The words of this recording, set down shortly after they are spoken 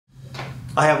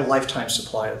I have a lifetime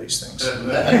supply of these things.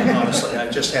 Honestly, I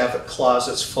just have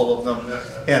closets full of them.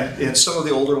 And some of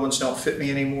the older ones don't fit me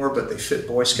anymore, but they fit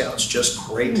Boy Scouts just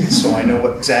great, so I know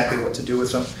exactly what to do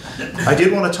with them. I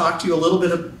did want to talk to you a little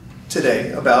bit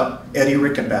today about Eddie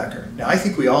Rickenbacker. Now, I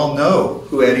think we all know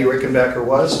who Eddie Rickenbacker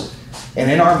was, and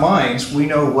in our minds, we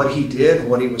know what he did,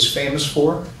 what he was famous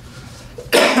for.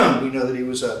 We know that he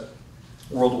was a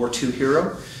World War II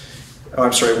hero. Oh,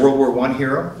 I'm sorry, World War I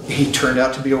hero. He turned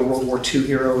out to be a World War II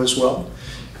hero as well.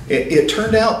 It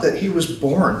turned out that he was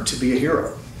born to be a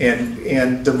hero.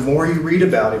 And the more you read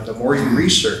about him, the more you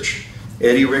research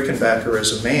Eddie Rickenbacker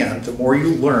as a man, the more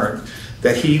you learn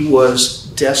that he was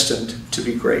destined to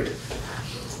be great.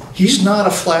 He's not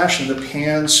a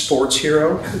flash-in-the-pan sports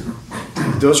hero.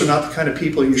 Those are not the kind of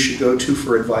people you should go to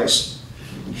for advice.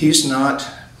 He's not...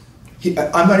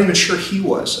 I'm not even sure he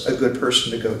was a good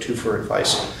person to go to for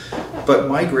advice. But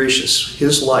my gracious,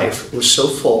 his life was so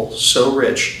full, so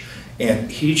rich,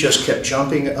 and he just kept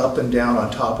jumping up and down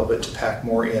on top of it to pack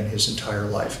more in his entire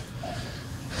life.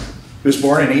 He was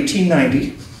born in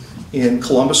 1890 in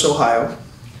Columbus, Ohio,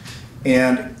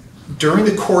 and during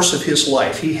the course of his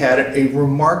life, he had a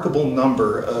remarkable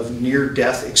number of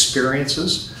near-death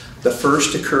experiences. The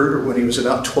first occurred when he was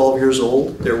about 12 years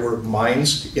old. There were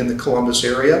mines in the Columbus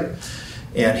area,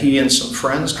 and he and some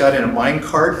friends got in a mine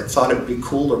cart and thought it would be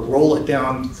cool to roll it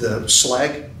down the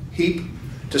slag heap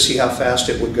to see how fast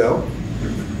it would go.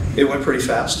 It went pretty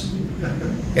fast.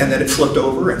 And then it flipped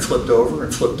over and flipped over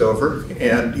and flipped over,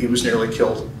 and he was nearly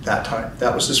killed that time.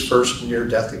 That was his first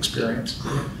near-death experience.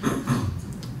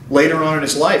 Later on in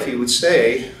his life, he would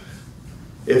say,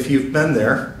 if you've been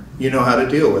there, you know how to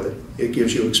deal with it. It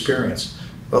gives you experience.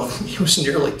 Well, he was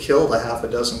nearly killed a half a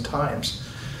dozen times.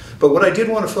 But what I did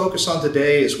want to focus on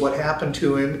today is what happened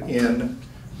to him in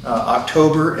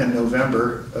October and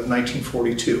November of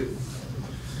 1942.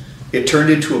 It turned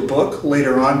into a book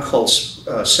later on called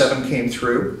Seven Came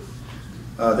Through.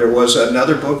 There was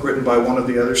another book written by one of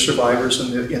the other survivors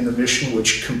in the mission,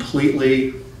 which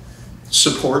completely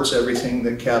supports everything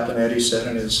that Captain Eddie said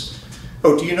in his...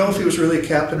 Oh, do you know if he was really a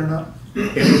captain or not?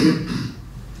 Any of you?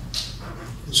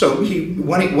 So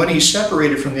when he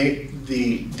separated from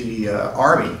the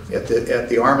Army at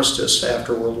the armistice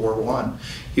after World War I,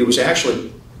 he was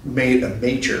actually made a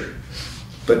major.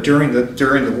 But during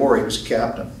the war, he was a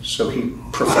captain. So he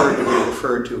preferred to be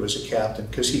referred to as a captain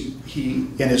because he,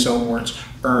 in his own words,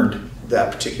 earned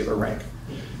that particular rank.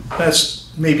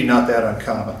 That's maybe not that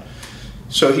uncommon.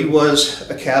 So he was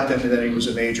a captain, and then he was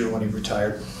a major when he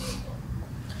retired.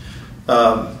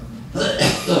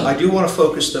 I do want to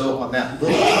focus, though, on that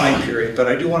little time period, but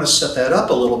I do want to set that up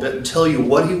a little bit and tell you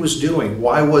what he was doing.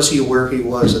 Why was he where he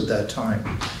was at that time?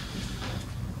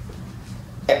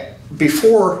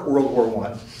 Before World War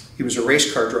I, he was a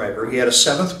race car driver. He had a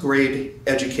 7th grade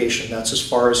education. That's as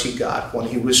far as he got. When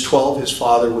he was 12, his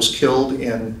father was killed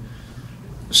in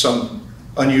some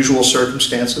unusual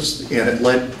circumstances, and it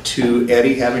led to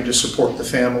Eddie having to support the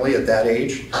family at that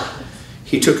age.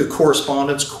 He took a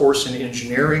correspondence course in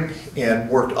engineering and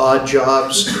worked odd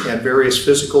jobs and various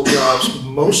physical jobs,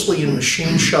 mostly in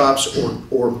machine shops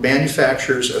or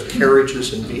manufacturers of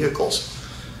carriages and vehicles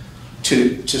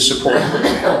to support the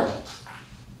family.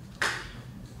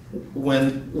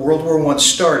 When World War I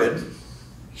started,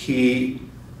 he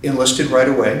enlisted right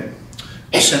away,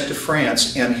 was sent to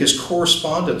France, and his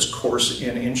correspondence course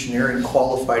in engineering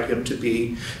qualified him to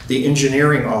be the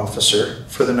engineering officer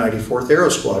for the 94th Aero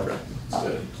Squadron.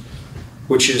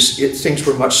 Which is, things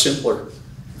were much simpler,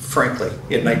 frankly,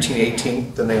 in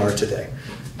 1918 than they are today.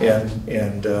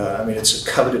 And I mean, it's a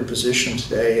coveted position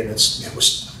today, and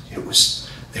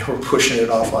they were pushing it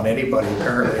off on anybody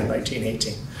apparently in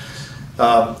 1918.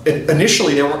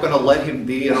 Initially, they weren't going to let him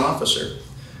be an officer.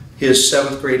 His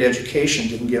 7th grade education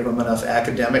didn't give him enough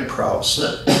academic prowess,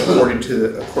 according to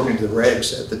the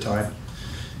regs at the time.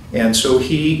 And so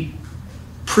he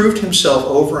proved himself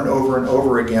over and over and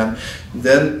over again.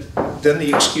 Then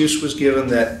the excuse was given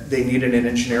that they needed an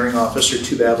engineering officer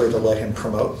too badly to let him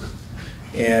promote.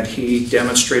 And he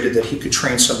demonstrated that he could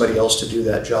train somebody else to do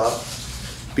that job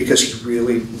because he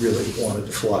really, really wanted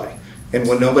to fly. And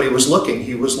when nobody was looking,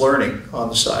 he was learning on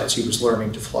the sides. He was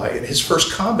learning to fly. And his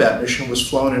first combat mission was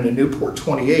flown in a Newport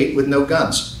 28 with no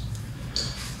guns.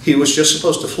 He was just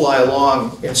supposed to fly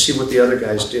along and see what the other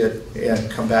guys did and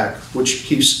come back, which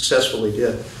he successfully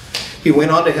did. He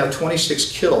went on to have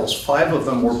 26 kills. 5 of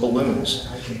them were balloons.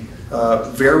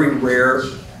 Very rare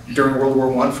during World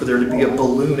War I for there to be a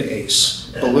balloon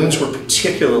ace. Balloons were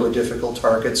particularly difficult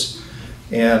targets,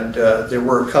 and there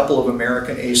were a couple of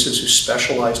American aces who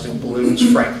specialized in balloons.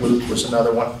 Frank Luke was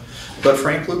another one. But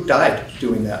Frank Luke died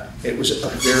doing that. It was a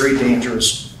very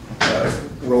dangerous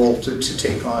role to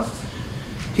take on.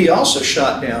 He also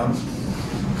shot down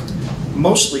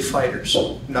mostly fighters,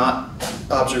 not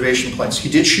observation planes. He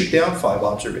did shoot down 5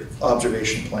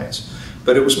 observation planes,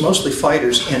 but it was mostly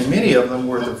fighters, and many of them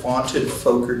were the vaunted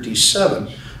Fokker D-7,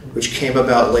 which came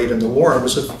about late in the war. It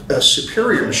was a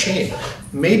superior machine,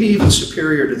 maybe even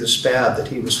superior to the Spad that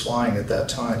he was flying at that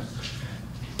time.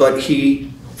 But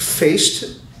he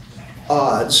faced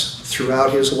odds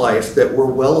throughout his life that were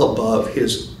well above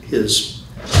his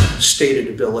stated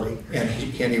ability, and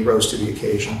he rose to the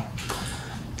occasion.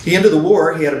 At the end of the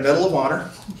war, he had a Medal of Honor.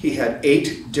 He had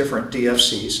 8 different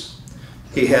DFCs.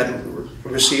 He had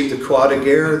received the Croix de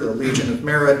Guerre, the Legion of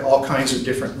Merit, all kinds of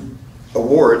different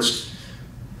awards.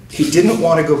 He didn't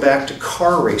want to go back to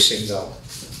car racing, though,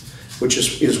 which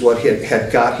is what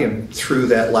had got him through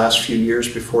that last few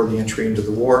years before the entry into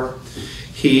the war.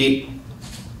 It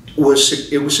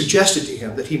was suggested to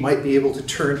him that he might be able to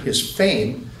turn his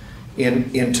fame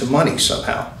into money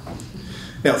somehow.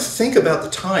 Now think about the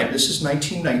time. This is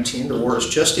 1919, the war has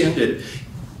just ended.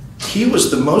 He was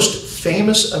the most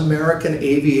famous American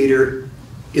aviator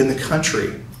in the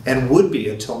country and would be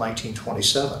until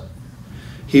 1927.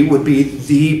 He would be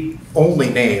the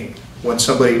only name when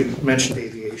somebody mentioned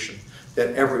aviation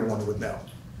that everyone would know.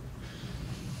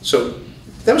 So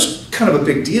that was kind of a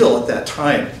big deal at that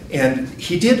time, and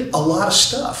he did a lot of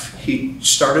stuff. He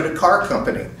started a car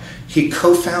company. He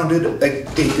co-founded a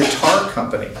guitar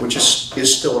company, which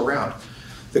is still around.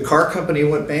 The car company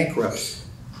went bankrupt.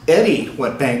 Eddie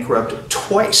went bankrupt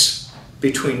twice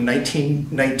between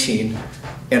 1919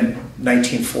 and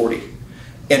 1940.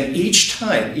 And each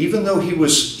time, even though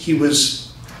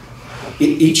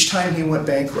each time he went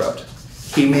bankrupt,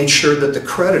 he made sure that the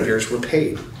creditors were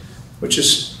paid, which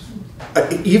is,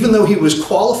 even though he was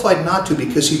qualified not to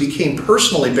because he became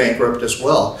personally bankrupt as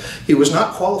well, he was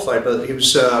not qualified, but he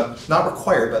was not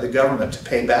required by the government to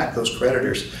pay back those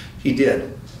creditors. He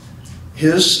did.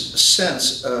 His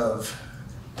sense of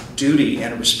duty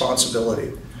and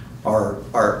responsibility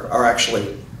are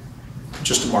actually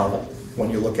just a marvel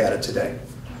when you look at it today.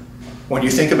 When you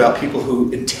think about people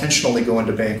who intentionally go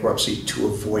into bankruptcy to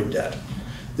avoid debt.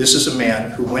 This is a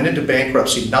man who went into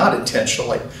bankruptcy not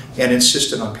intentionally and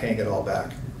insisted on paying it all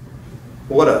back.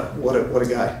 What a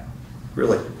guy,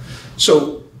 really.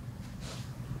 So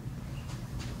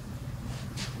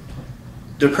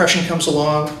Depression comes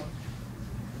along.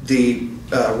 The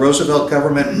Roosevelt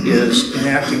government is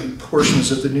enacting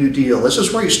portions of the New Deal. This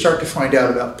is where you start to find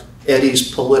out about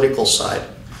Eddie's political side.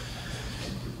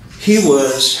 He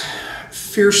was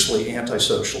fiercely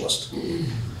anti-socialist,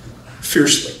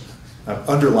 fiercely.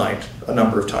 Underlined a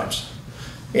number of times,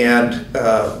 and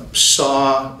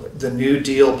saw the New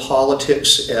Deal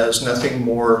politics as nothing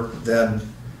more than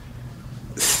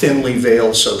thinly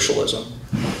veiled socialism,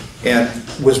 and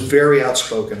was very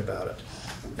outspoken about it.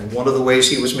 And one of the ways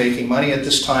he was making money at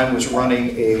this time was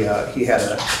running he had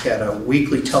a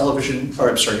weekly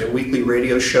a weekly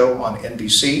radio show on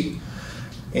NBC,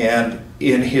 and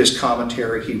in his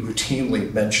commentary he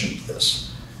routinely mentioned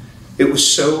this. It was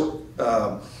so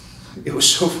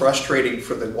frustrating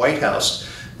for the White House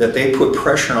that they put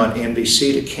pressure on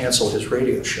NBC to cancel his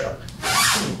radio show.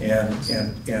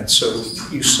 And so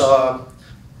you saw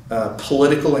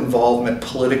political involvement,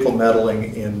 political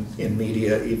meddling in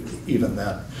media even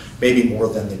then, maybe more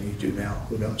than you do now,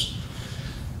 who knows.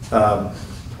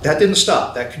 That didn't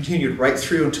stop, that continued right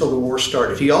through until the war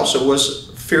started. He also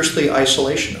was fiercely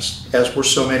isolationist, as were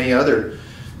so many other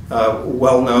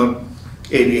well-known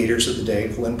aviators of the day.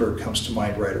 Lindbergh comes to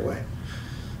mind right away.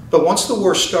 But once the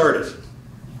war started,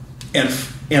 and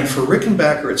for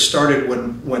Rickenbacker it started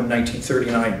when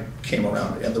 1939 came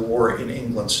around and the war in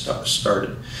England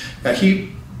started. Now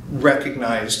he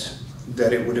recognized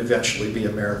that it would eventually be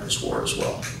America's war as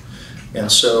well.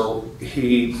 And so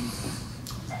he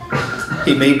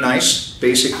made nice,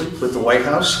 basically, with the White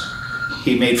House.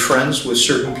 He made friends with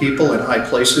certain people in high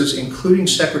places, including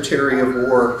Secretary of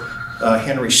War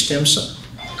Henry Stimson,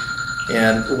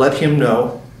 and let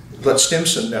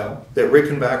Stimson know that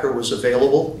Rickenbacker was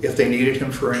available if they needed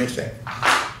him for anything.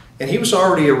 And he was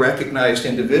already a recognized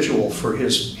individual for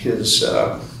his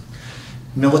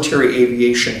military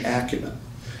aviation acumen.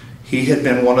 He had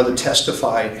been one of the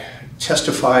testifying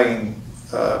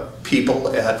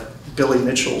people at Billy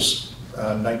Mitchell's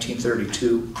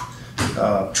 1932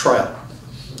 trial,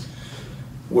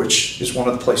 which is one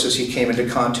of the places he came into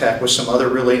contact with some other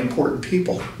really important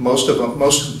people. Most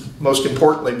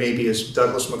importantly maybe is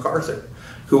Douglas MacArthur,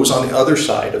 who was on the other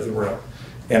side of the room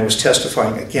and was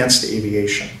testifying against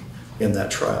aviation in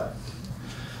that trial.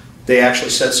 They actually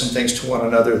said some things to one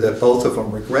another that both of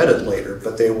them regretted later,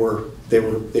 but they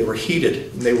were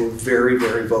heated, and they were very,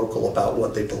 very vocal about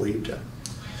what they believed in.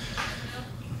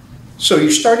 So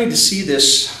you're starting to see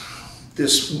this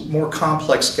more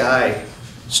complex guy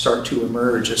start to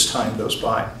emerge as time goes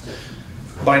by.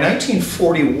 By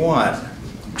 1941,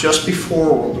 just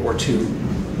before World War II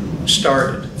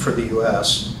started for the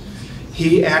US,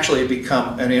 he actually had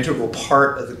become an integral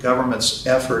part of the government's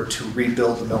effort to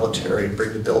rebuild the military and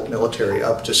bring the military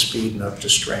up to speed and up to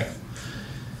strength.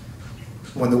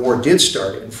 When the war did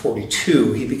start in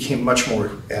 1942, he became much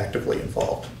more actively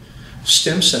involved.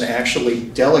 Stimson actually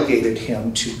delegated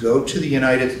him to go to the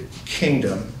United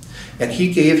Kingdom, and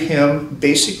he gave him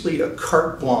basically a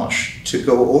carte blanche to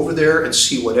go over there and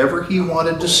see whatever he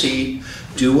wanted to see,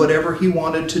 do whatever he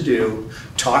wanted to do,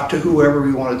 talk to whoever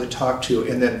he wanted to talk to,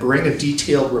 and then bring a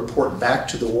detailed report back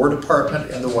to the War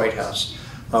Department and the White House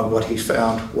on what he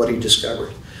found, what he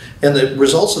discovered. And the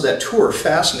results of that tour are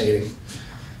fascinating.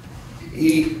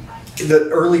 The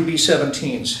early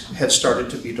B-17s had started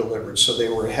to be delivered, so they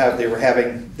were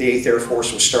having, the 8th Air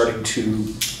Force was starting to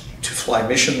fly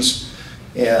missions,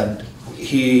 and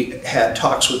he had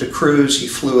talks with the crews. He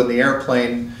flew in the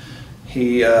airplane.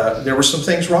 There were some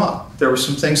things wrong. There were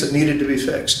some things that needed to be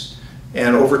fixed,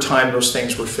 and over time those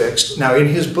things were fixed. Now in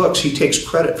his books he takes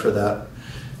credit for that,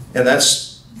 and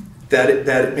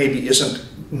that maybe isn't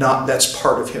not that's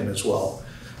part of him as well.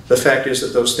 The fact is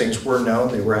that those things were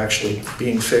known, they were actually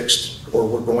being fixed or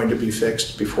were going to be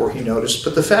fixed before he noticed.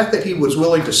 But the fact that he was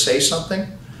willing to say something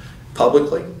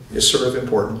publicly is sort of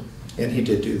important, and he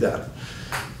did do that.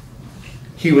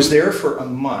 He was there for a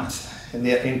month,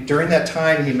 and during that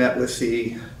time he met with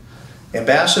the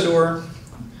ambassador,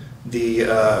 the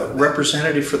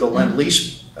representative for the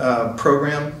Lend-Lease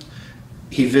program.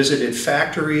 He visited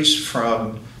factories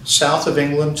from south of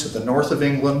England to the north of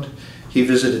England. He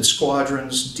visited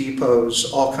squadrons,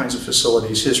 depots, all kinds of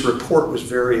facilities. His report was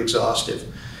very exhaustive.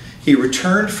 He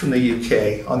returned from the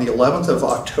UK on the 11th of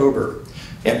October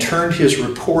and turned his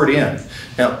report in.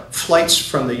 Now, flights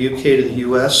from the UK to the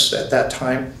US at that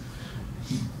time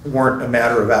weren't a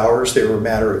matter of hours, they were a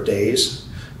matter of days.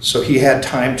 So he had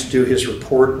time to do his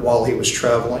report while he was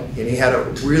traveling, and he had a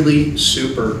really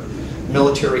super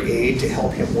military aide to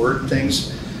help him word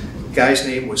things. The guy's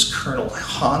name was Colonel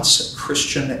Hans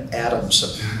Christian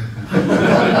Adamson.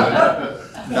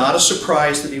 Not a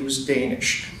surprise that he was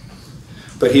Danish,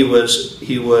 but he was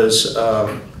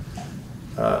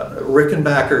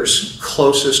Rickenbacker's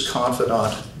closest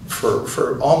confidant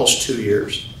for almost 2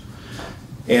 years.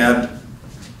 And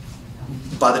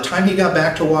by the time he got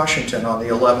back to Washington on the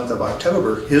 11th of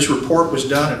October, his report was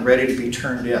done and ready to be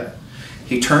turned in.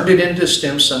 He turned it into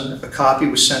Stimson. A copy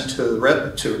was sent to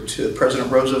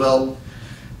President Roosevelt,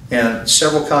 and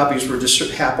several copies were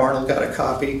distributed. Hap Arnold got a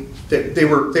copy. They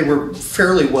were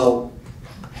fairly well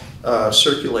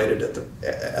circulated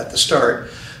at the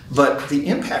start, but the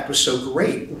impact was so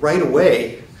great right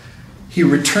away. He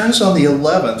returns on the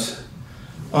 11th.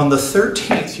 On the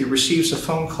 13th, he receives a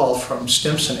phone call from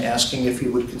Stimson asking if he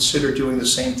would consider doing the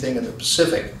same thing in the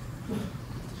Pacific.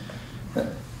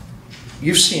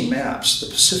 You've seen maps. The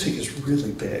Pacific is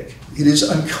really big. It is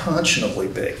unconscionably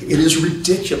big. It is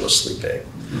ridiculously big.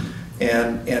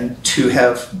 And to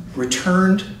have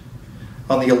returned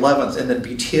on the 11th and then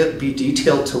be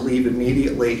detailed to leave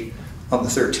immediately on the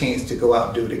 13th to go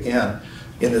out and do it again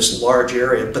in this large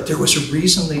area. But there was a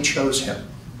reason they chose him.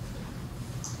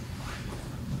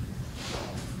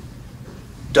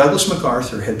 Douglas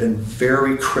MacArthur had been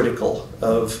very critical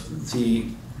of the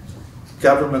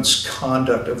government's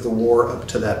conduct of the war up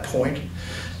to that point.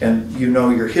 And you know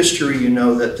your history, you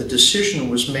know that the decision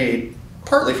was made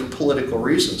partly for political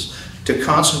reasons to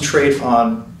concentrate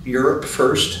on Europe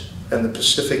first and the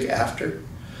Pacific after,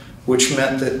 which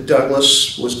meant that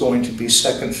Douglas was going to be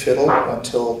second fiddle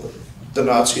until the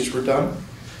Nazis were done.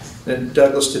 And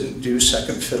Douglas didn't do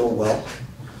second fiddle well.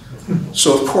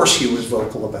 So of course he was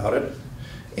vocal about it.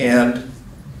 And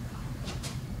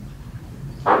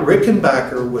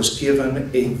Rickenbacker was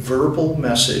given a verbal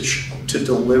message to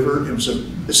deliver. It was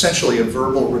essentially a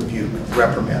verbal rebuke,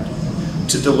 reprimand,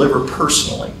 to deliver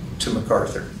personally to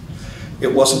MacArthur.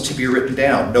 It wasn't to be written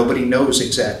down. Nobody knows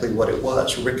exactly what it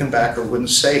was. Rickenbacker wouldn't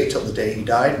say till the day he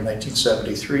died in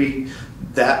 1973.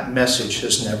 That message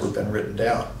has never been written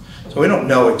down. So we don't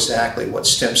know exactly what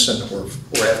Stimson or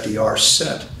FDR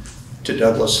sent to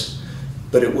Douglas,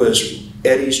 but it was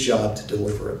Eddie's job to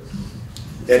deliver it.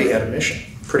 Eddie had a mission,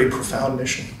 pretty profound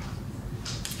mission.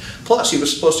 Plus, he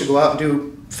was supposed to go out and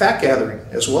do fact gathering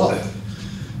as well.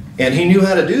 And he knew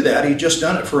how to do that. He'd just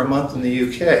done it for a month in the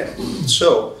UK.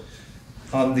 So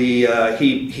On the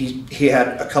he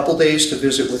had a couple days to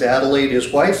visit with Adelaide,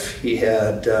 his wife. He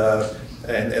had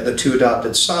and the two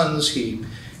adopted sons. He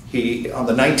on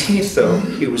the 19th though,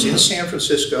 he was in San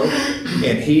Francisco,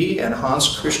 and he and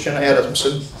Hans Christian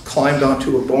Adamson climbed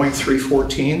onto a Boeing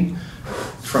 314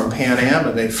 from Pan Am,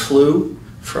 and they flew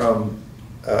from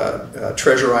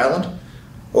Treasure Island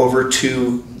over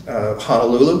to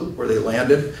Honolulu, where they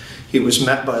landed. He was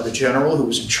met by the general who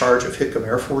was in charge of Hickam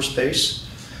Air Force Base,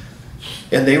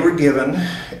 and they were given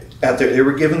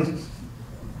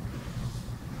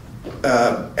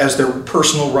as their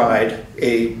personal ride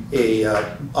a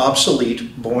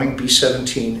obsolete Boeing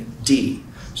B-17D.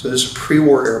 So this is a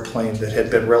pre-war airplane that had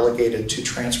been relegated to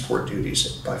transport duties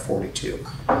by 42.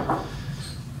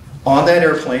 On that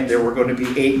airplane, there were going to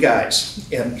be 8 guys,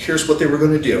 and here's what they were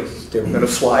going to do. They were going to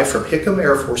fly from Hickam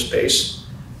Air Force Base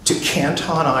to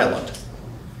Canton Island.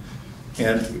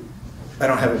 And I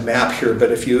don't have a map here,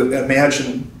 but if you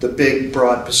imagine the big,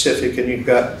 broad Pacific, and you've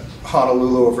got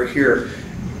Honolulu over here,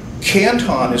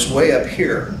 Canton is way up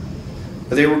here.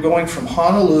 They were going from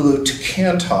Honolulu to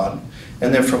Canton,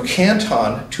 and then from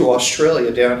Canton to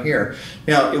Australia down here.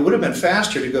 Now, it would have been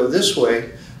faster to go this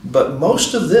way, but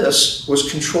most of this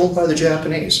was controlled by the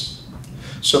Japanese.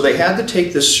 So they had to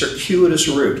take this circuitous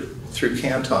route through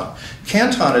Canton.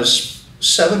 Canton is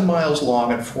 7 miles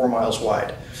long and 4 miles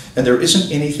wide, and there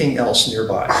isn't anything else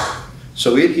nearby.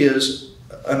 So it is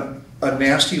a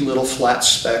nasty little flat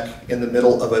speck in the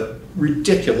middle of a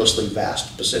ridiculously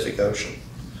vast Pacific Ocean.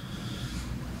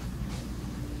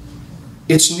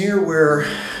 It's near where,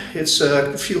 it's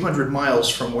a few hundred miles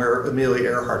from where Amelia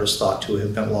Earhart is thought to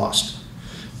have been lost.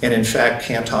 And in fact,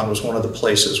 Canton was one of the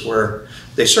places where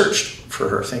they searched for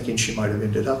her, thinking she might have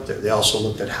ended up there. They also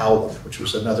looked at Howland, which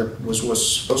was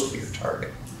was supposed to be her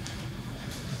target.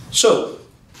 So,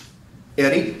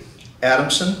 Eddie,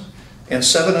 Adamson, and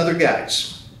 7 other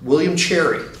guys. William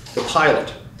Cherry, the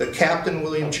pilot, the Captain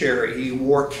William Cherry, he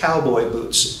wore cowboy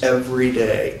boots every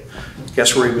day.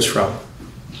 Guess where he was from?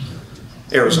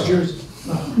 Arizona.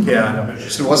 Yeah, I know.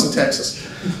 It wasn't Texas.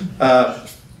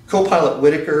 Co-pilot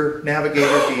Whitaker,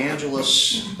 navigator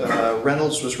DeAngelis,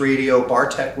 Reynolds was radio,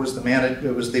 Bartek was the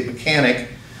mechanic,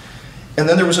 and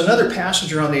then there was another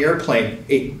passenger on the airplane,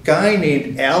 a guy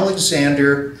named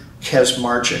Alexander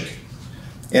Kazmarchik.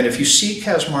 And if you see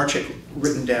Kazmarchik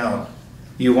written down,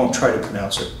 you won't try to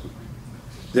pronounce it.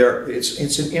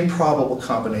 It's an improbable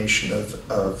combination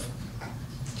of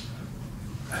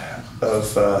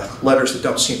letters that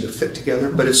don't seem to fit together,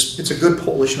 but it's a good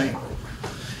Polish name.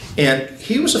 And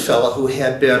he was a fellow who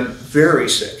had been very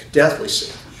sick, deathly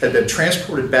sick, had been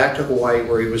transported back to Hawaii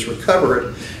where he was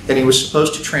recovered, and he was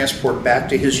supposed to transport back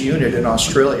to his unit in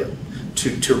Australia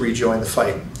to rejoin the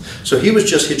fight. So he was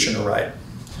just hitching a ride.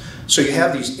 So you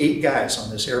have these 8 guys on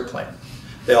this airplane.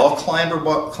 They all clamber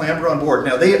on board.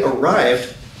 Now they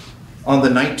arrived on the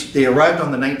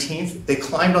 19th. They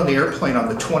climbed on the airplane on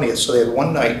the 20th, so they had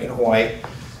one night in Hawaii,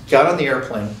 got on the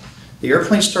airplane. The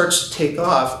airplane starts to take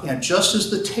off, and just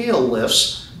as the tail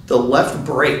lifts, the left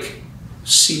brake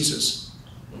seizes.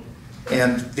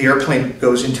 And the airplane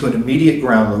goes into an immediate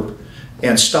ground loop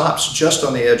and stops just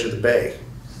on the edge of the bay.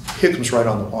 Hickam's right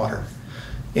on the water.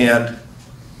 And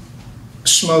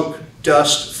smoke,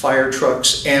 dust, fire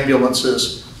trucks,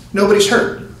 ambulances, nobody's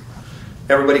hurt.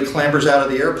 Everybody clambers out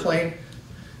of the airplane.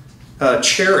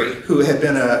 Cherry, who had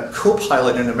been a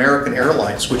co-pilot in American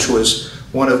Airlines, which was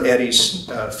one of Eddie's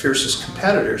fiercest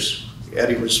competitors.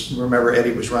 Remember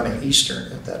Eddie was running Eastern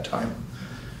at that time.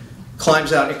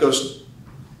 Climbs out and he goes,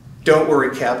 "Don't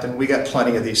worry, Captain, we got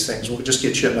plenty of these things. We'll just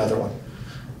get you another one."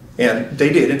 And they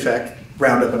did, in fact,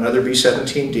 round up another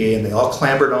B-17D, and they all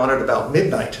clambered on it about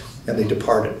midnight, and they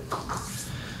departed.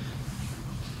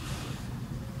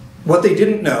 What they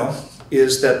didn't know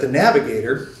is that the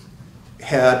navigator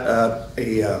had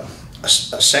a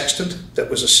sextant that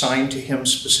was assigned to him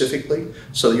specifically,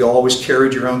 so you always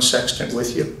carried your own sextant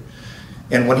with you.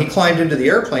 And when he climbed into the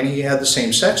airplane, he had the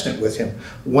same sextant with him.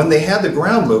 When they had the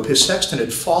ground loop, his sextant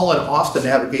had fallen off the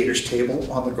navigator's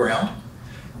table on the ground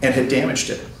and had damaged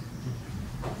it.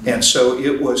 And so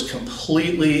it was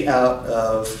completely out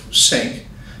of sync.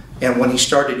 And when he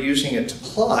started using it to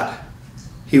plot,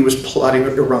 he was plotting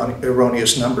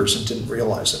erroneous numbers and didn't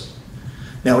realize it.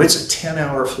 Now it's a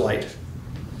 10-hour flight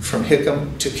from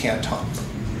Hickam to Canton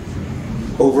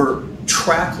over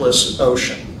trackless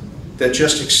ocean that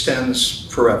just extends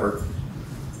forever.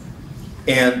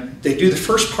 And they do the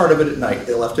first part of it at night.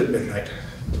 They left at midnight.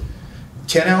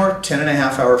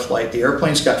 10.5 hour flight. The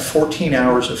airplane's got 14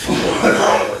 hours of fuel.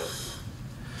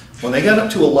 When they got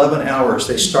up to 11 hours,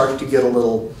 they started to get a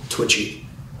little twitchy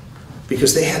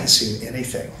because they hadn't seen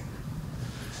anything.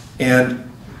 And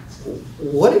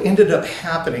what ended up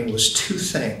happening was two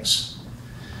things.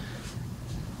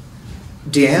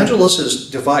 DeAngelis's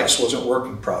device wasn't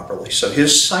working properly, so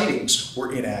his sightings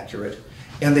were inaccurate,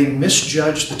 and they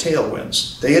misjudged the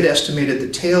tailwinds. They had estimated the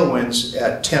tailwinds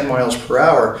at 10 miles per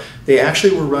hour. They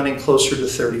actually were running closer to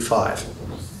 35.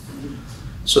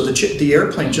 So the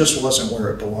airplane just wasn't where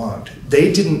it belonged.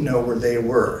 They didn't know where they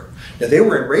were. Now, they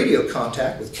were in radio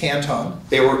contact with Canton.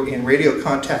 They were in radio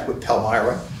contact with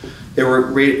Palmyra. They were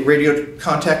radio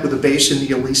contact with a base in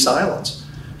the Ellice Islands.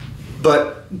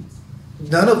 But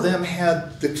none of them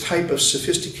had the type of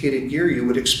sophisticated gear you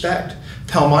would expect.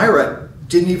 Palmyra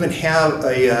didn't even have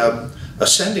a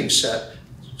sending set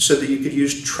so that you could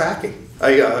use tracking,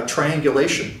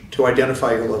 triangulation to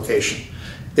identify your location.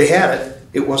 They had it.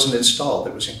 It wasn't installed.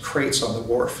 It was in crates on the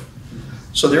wharf.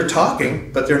 So they're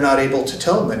talking, but they're not able to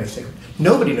tell them anything.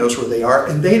 Nobody knows where they are,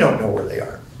 and they don't know where they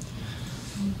are.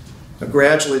 Now,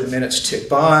 gradually, the minutes ticked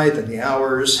by, then the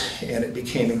hours, and it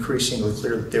became increasingly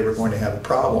clear that they were going to have a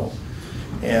problem.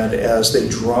 And as they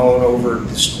drone over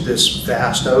this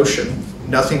vast ocean,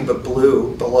 nothing but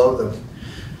blue below them,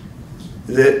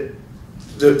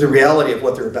 the reality of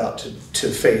what they're about to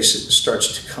face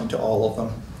starts to come to all of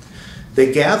them.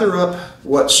 They gather up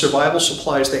what survival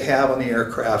supplies they have on the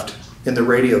aircraft in the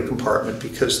radio compartment,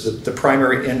 because the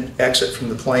primary exit from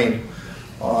the plane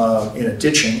in a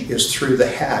ditching is through the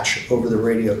hatch over the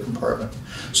radio compartment.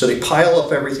 So they pile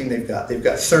up everything they've got. They've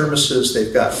got thermoses,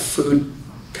 they've got food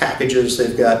packages,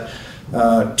 they've got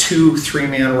 2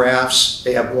 3-man rafts,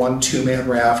 they have 1 2-man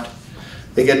raft.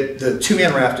 They get the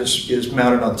 2-man raft is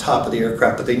mounted on top of the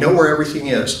aircraft, but they know where everything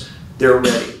is. They're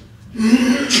ready.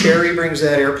 Cherry brings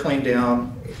that airplane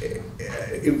down.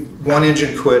 One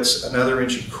engine quits, another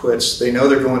engine quits. They know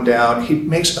they're going down. He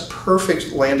makes a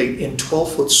perfect landing in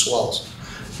 12-foot swells.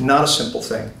 Not a simple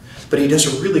thing, but he does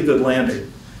a really good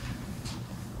landing.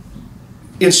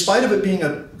 In spite of it being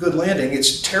a good landing,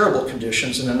 it's terrible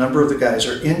conditions, and a number of the guys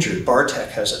are injured. Bartek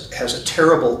has a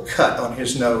terrible cut on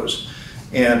his nose,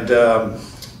 and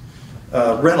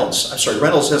Reynolds has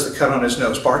the cut on his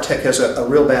nose. Bartek has a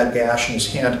real bad gash in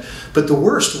his hand. But the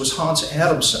worst was Hans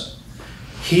Adamson.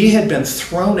 He had been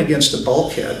thrown against a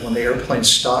bulkhead when the airplane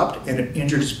stopped, and it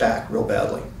injured his back real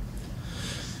badly.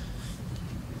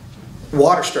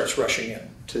 Water starts rushing in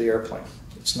to the airplane.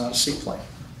 It's not a seaplane.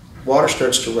 Water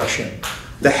starts to rush in.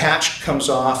 The hatch comes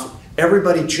off.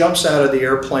 Everybody jumps out of the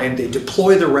airplane. They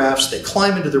deploy the rafts. They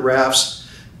climb into the rafts.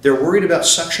 They're worried about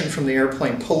suction from the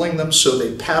airplane pulling them, so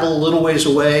they paddle a little ways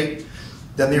away.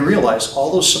 Then they realize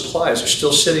all those supplies are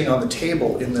still sitting on the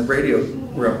table in the radio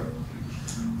room.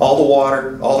 All the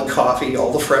water, all the coffee,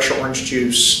 all the fresh orange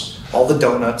juice, all the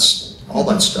donuts, all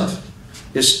that stuff.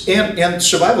 And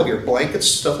survival gear, blankets,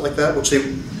 stuff like that,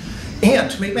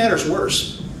 and to make matters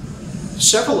worse,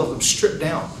 several of them stripped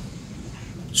down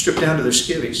to their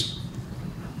skivvies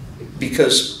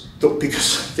because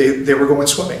they were going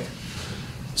swimming.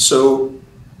 So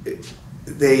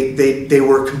they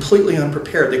were completely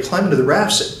unprepared. They climb into the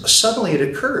rafts. Suddenly it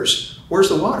occurs. Where's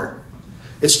the water?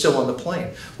 It's still on the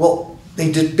plane. Well,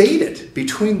 they debated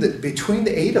between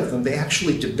the 8 of them. They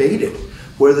actually debated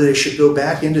whether they should go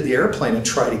back into the airplane and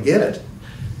try to get it.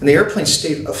 And the airplane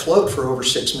stayed afloat for over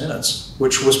 6 minutes,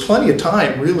 which was plenty of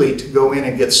time really to go in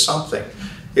and get something.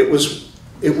 It was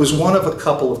one of a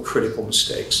couple of critical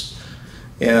mistakes.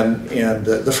 And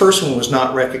the first one was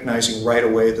not recognizing right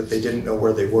away that they didn't know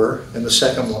where they were, and the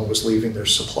second one was leaving their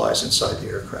supplies inside the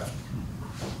aircraft.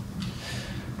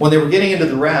 When they were getting into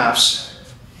the rafts,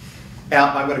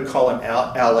 I'm going to call him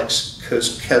Alex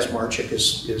because Kazmarchik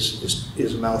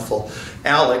is a mouthful.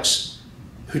 Alex,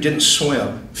 who didn't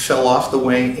swim, fell off the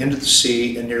wing into the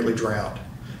sea and nearly drowned.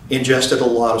 Ingested a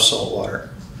lot of salt water.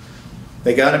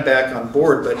 They got him back on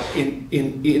board, but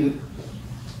in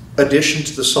addition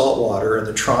to the salt water and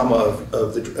the trauma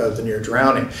of the near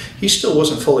drowning, he still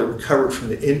wasn't fully recovered from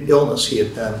the illness he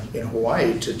had been in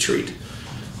Hawaii to treat.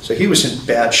 So he was in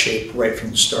bad shape right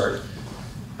from the start.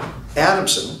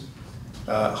 Adamson,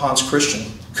 Hans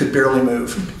Christian, could barely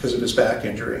move because of his back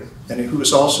injury, and he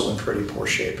was also in pretty poor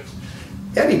shape.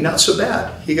 Eddie, not so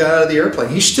bad. He got out of the airplane.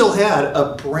 He still had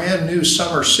a brand new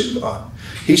summer suit on.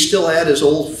 He still had his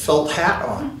old felt hat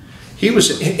on.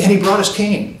 And he brought his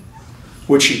cane,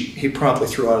 which he promptly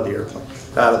threw out of the airplane,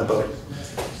 out of the boat.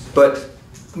 But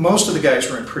most of the guys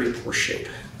were in pretty poor shape.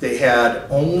 They had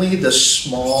only the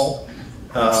small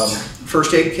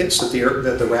first aid kits that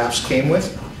the rafts came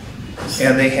with,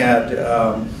 and they had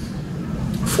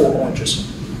 4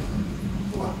 oranges.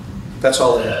 That's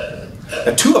all they had.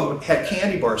 And 2 of them had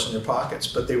candy bars in their pockets,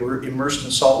 but they were immersed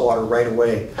in salt water right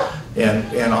away,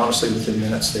 and honestly, within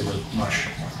minutes, they were mush.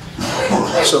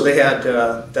 So they had,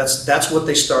 that's what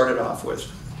they started off with.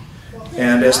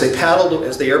 And as they paddled,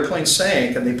 as the airplane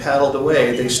sank and they paddled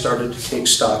away, they started to take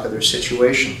stock of their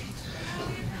situation.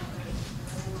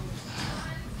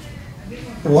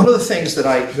 One of the things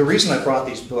that the reason I brought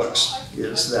these books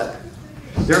is that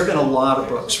there have been a lot of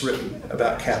books written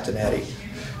about Captain Eddie.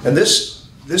 And this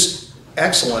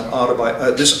excellent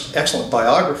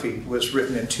biography was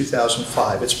written in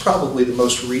 2005. It's probably the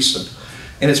most recent,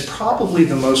 and it's probably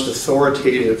the most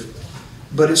authoritative,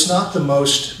 but it's not the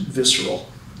most visceral.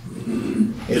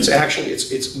 It's actually,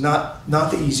 it's not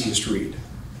the easiest read.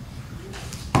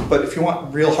 But if you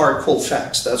want real hard, cold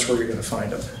facts, that's where you're going to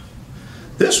find them.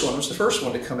 This one was the first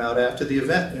one to come out after the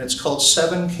event, and it's called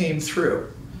 7 Came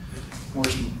Through.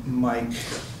 Where's Mike?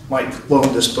 Mike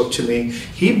loaned this book to me.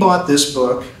 He bought this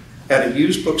book at a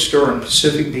used bookstore in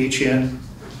Pacific Beach in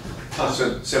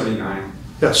 79.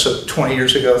 Yeah, so 20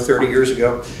 years ago, 30 years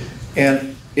ago.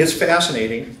 And it's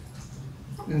fascinating,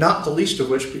 not the least of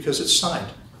which because it's signed.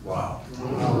 Wow.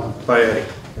 By Eddie.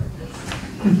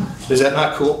 Is that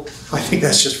not cool? I think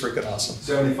that's just freaking awesome.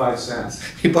 75 cents.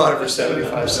 He bought it for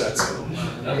 75 cents.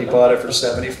 He bought it for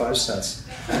 75 cents.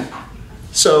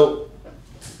 So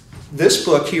this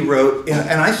book he wrote,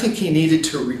 and I think he needed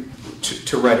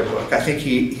to write a book. I think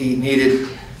he needed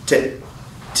to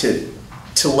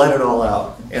let it all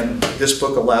out. And this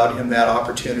book allowed him that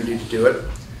opportunity to do it.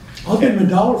 I'll give him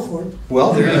 $1 for it.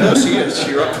 Well, there you go. See,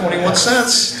 you're up 21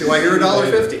 cents. Do I hear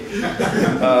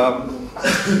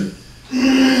 $1.50?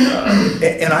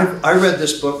 And I read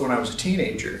this book when I was a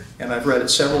teenager, and I've read it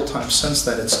several times since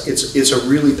then. It's a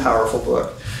really powerful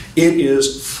book. It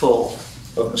is full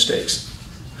of mistakes,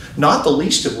 not the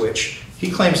least of which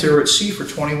he claims they were at sea for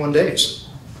 21 days.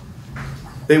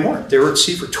 They weren't. They were at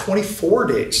sea for 24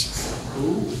 days.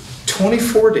 Ooh.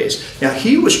 24 days. Now,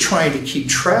 he was trying to keep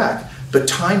track, but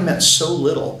time meant so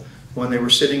little when they were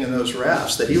sitting in those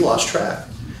rafts that he lost track.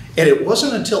 And it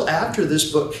wasn't until after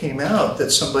this book came out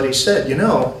that somebody said, you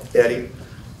know, Eddie,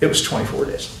 it was 24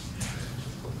 days.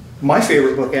 My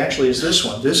favorite book actually is this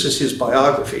one. This is his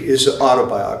biography, his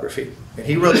autobiography. And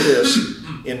he wrote this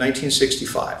in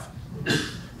 1965.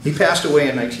 He passed away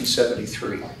in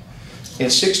 1973. In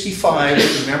 65,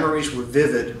 the memories were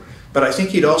vivid, but I think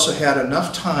he'd also had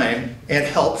enough time and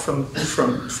help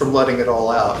from letting it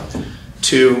all out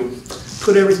to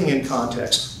put everything in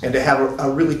context and to have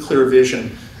a really clear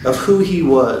vision of who he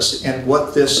was and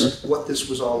what this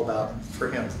was all about for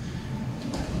him.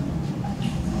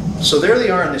 So there they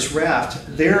are on this raft.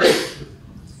 Their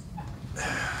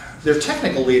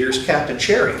technical leader is Captain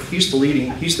Cherry. He's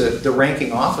the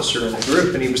ranking officer in the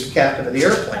group, and he was the captain of the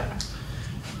airplane.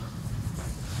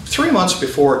 3 months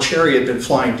before, Cherry had been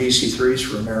flying DC-3s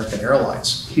for American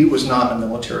Airlines. He was not a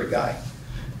military guy.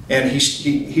 And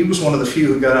he was one of the few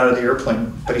who got out of the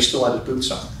airplane, but he still had his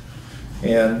boots on.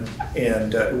 And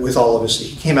with all of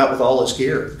he came out with all his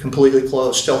gear, completely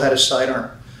clothed, still had his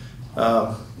sidearm.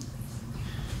 But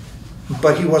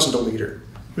he wasn't a leader.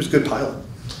 He was a good pilot,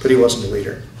 but he wasn't a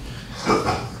leader.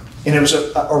 And it was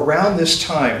around this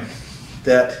time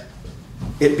that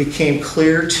it became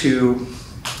clear to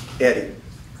Eddie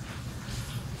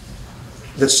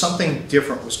that something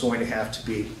different was going to have to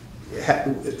be,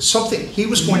 he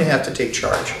was going to have to take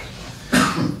charge.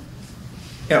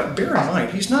 Now, bear in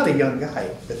mind, he's not a young guy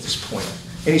at this point,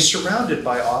 and he's surrounded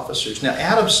by officers. Now,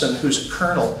 Adamson, who's a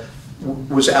colonel,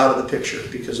 was out of the picture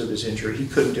because of his injury. He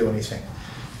couldn't do anything.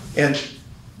 And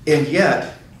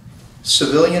yet,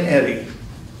 civilian Eddie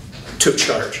took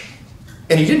charge.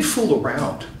 And he didn't fool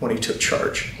around when he took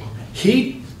charge.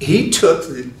 He took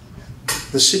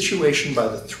the situation by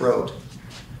the throat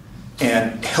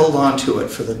and held on to it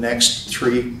for the next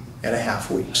 3.5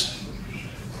 weeks.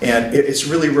 And it's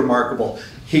really remarkable.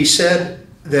 He said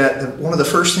that one of the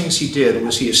first things he did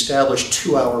was he established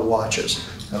 2-hour watches.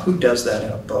 Now, who does that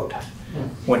in a boat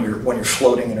when you're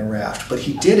floating in a raft? But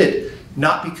he did it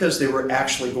not because they were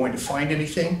actually going to find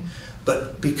anything,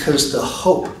 but because the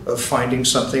hope of finding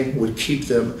something would keep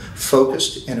them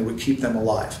focused and it would keep them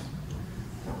alive.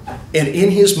 And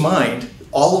in his mind,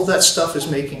 all of that stuff is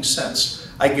making sense.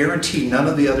 I guarantee none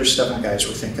of the other 7 guys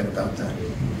were thinking about that.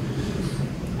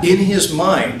 In his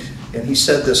mind, and he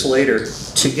said this later,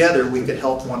 together we could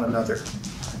help one another.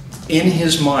 In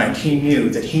his mind, he knew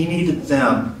that he needed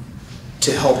them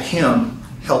to help him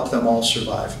help them all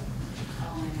survive.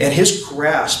 And his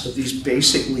grasp of these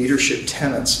basic leadership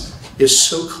tenets is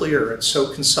so clear and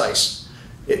so concise.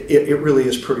 It really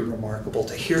is pretty remarkable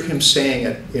to hear him saying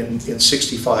it in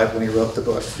 65 when he wrote the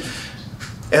book.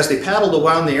 As they paddled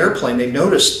around the airplane, they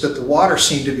noticed that the water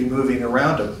seemed to be moving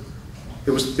around them.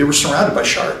 They were surrounded by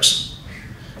sharks.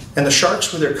 And the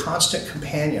sharks were their constant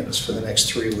companions for the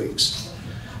next 3 weeks.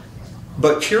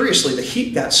 But curiously, the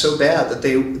heat got so bad that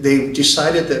they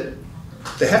decided that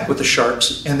the heck with the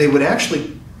sharks, and they would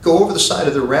actually go over the side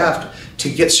of the raft to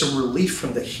get some relief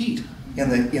from the heat in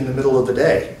the middle of the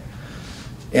day.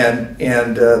 And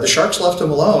the sharks left them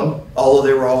alone, although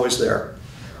they were always there.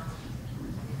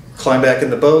 Climbed back in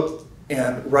the boat,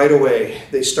 and right away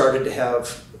they started to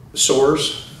have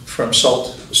sores from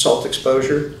salt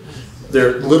exposure.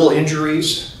 Their little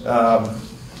injuries,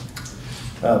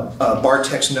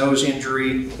 Bartek's nose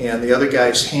injury and the other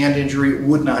guy's hand injury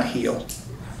would not heal.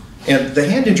 And the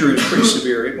hand injury was pretty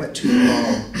severe. It went to the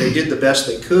bone. They did the best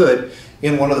they could.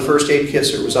 In one of the first aid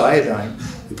kits, there was iodine.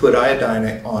 We put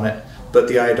iodine on it, but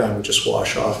the iodine would just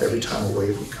wash off every time a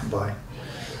wave would come by.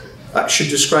 I should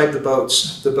describe the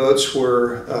boats. The boats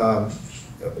were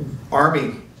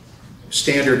Army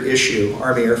standard issue,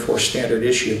 Army Air Force standard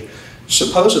issue,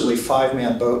 supposedly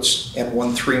 5-man boats and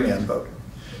 1 3-man boat.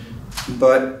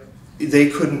 But they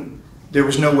couldn't, there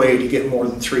was no way to get more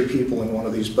than 3 people in one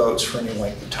of these boats for any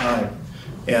length of time.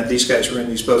 And these guys were in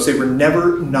these boats. They were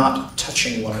never not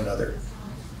touching one another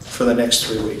for the next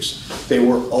 3 weeks. They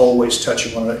were always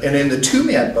touching one another. And in the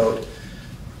 2-man boat,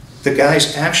 the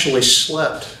guys actually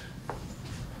slept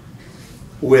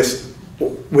with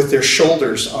their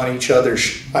shoulders on each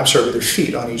other's, I'm sorry, with their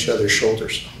feet on each other's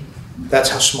shoulders. That's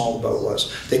how small the boat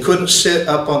was. They couldn't sit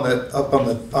up on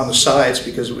the sides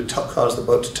because it would cause the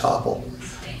boat to topple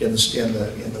in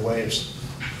the waves.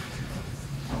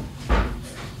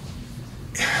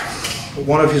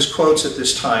 One of his quotes at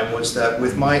this time was that,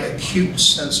 "With my acute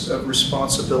sense of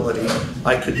responsibility,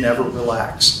 I could never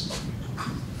relax."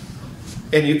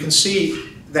 And you can see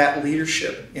that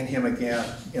leadership in him again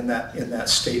in that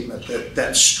statement,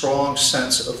 that strong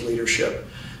sense of leadership.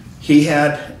 He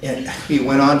had, and he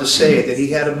went on to say that he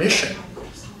had a mission.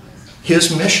 His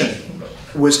mission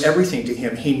was everything to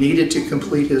him. He needed to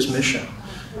complete his mission.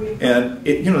 And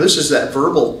this is that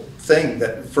verbal thing,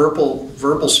 that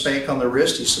verbal spank on the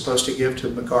wrist he's supposed to give to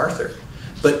MacArthur.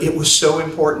 But it was so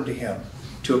important to him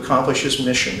to accomplish his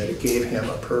mission that it gave him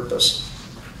a purpose.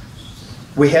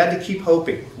 We had to keep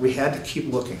hoping. We had to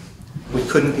keep looking. We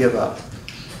couldn't give up.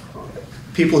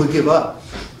 People who give up,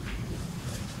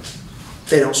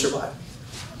 they don't survive.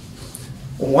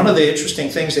 One of the interesting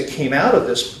things that came out of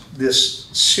this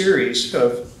series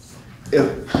of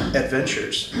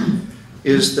adventures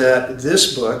is that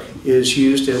this book is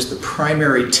used as the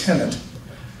primary tenet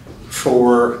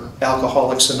for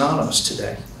Alcoholics Anonymous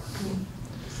today,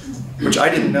 which I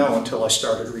didn't know until I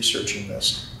started researching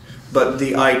this. But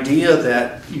the idea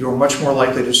that you're much more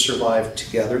likely to survive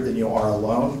together than you are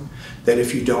alone, that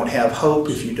if you don't have hope,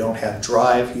 if you don't have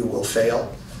drive, you will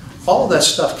fail. All of that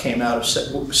stuff came out of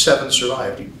 7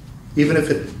 Survived. Even if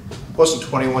it wasn't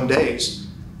 21 days,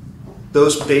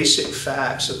 those basic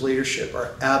facts of leadership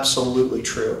are absolutely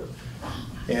true.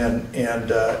 And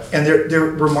they're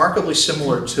remarkably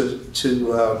similar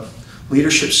to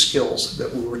leadership skills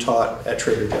that we were taught at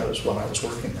Trader Joe's when I was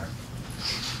working there.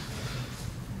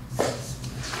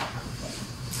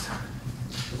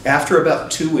 After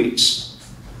about 2 weeks,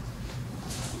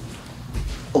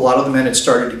 a lot of the men had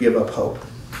started to give up hope.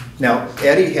 Now,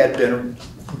 Eddie had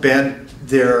been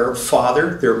their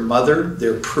father, their mother,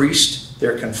 their priest,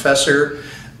 their confessor,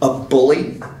 a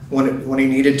bully when he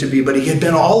needed to be, but he had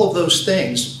been all of those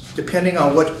things, depending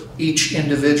on what each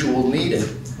individual needed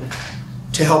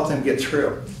to help them get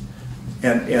through.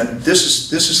 And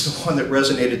this is the one that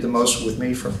resonated the most with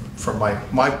me from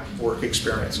my work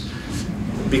experience.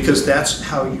 Because that's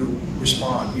how you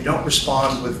respond. You don't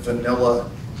respond with vanilla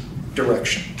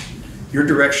direction. Your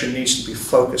direction needs to be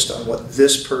focused on what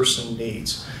this person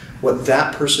needs. What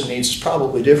that person needs is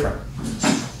probably different.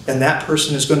 And that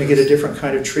person is going to get a different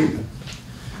kind of treatment.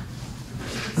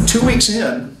 2 weeks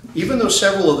in, even though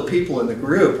several of the people in the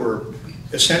group were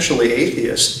essentially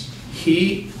atheists,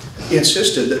 he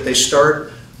insisted that they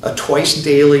start a twice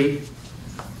daily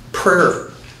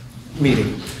prayer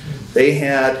meeting. They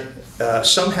had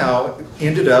somehow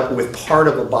ended up with part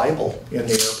of a Bible in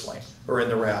the airplane or in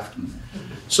the raft.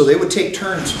 So they would take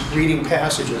turns reading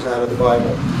passages out of the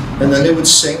Bible, and then they would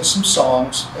sing some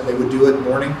songs, and they would do it in the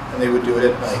morning, and they would do it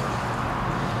at night.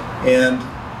 And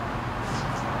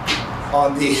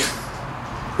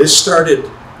this started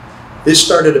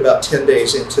about 10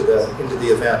 days into the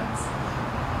event.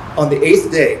 On the 8th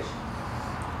day,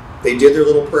 they did their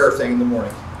little prayer thing in the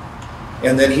morning,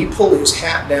 and then he pulled his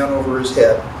hat down over his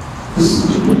head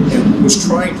and was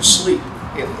trying to sleep,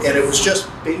 and it was just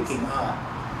baking hot.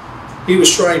 He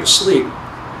was trying to sleep,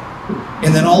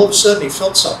 and then all of a sudden he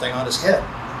felt something on his head,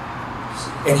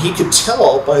 And he could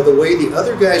tell by the way the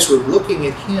other guys were looking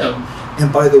at him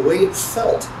and by the way it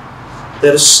felt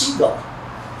that a seagull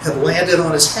had landed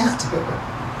on his hat.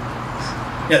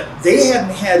 Now, they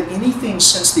hadn't had anything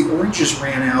since the oranges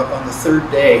ran out on the third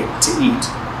day to eat.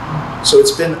 So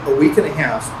it's been a week and a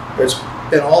half, or it's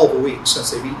been all of a week since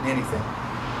they've eaten anything.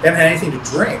 They haven't had anything to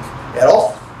drink at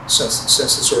all since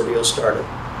this ordeal started.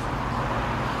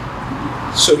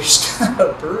 So he's got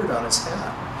a bird on his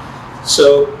hat.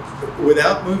 So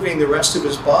without moving the rest of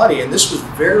his body, and this was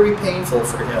very painful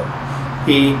for him,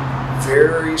 he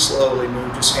very slowly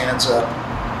moved his hands up.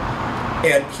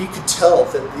 And he could tell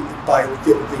that by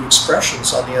the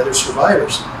expressions on the other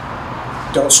survivors,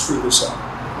 don't screw this up.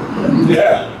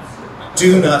 Yeah.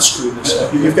 Do not screw this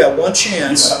up. You've got one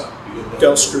chance,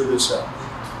 don't screw this up.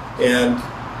 And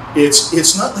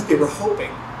it's not like they were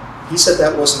hoping. He said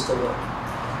that wasn't the look.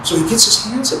 So he gets his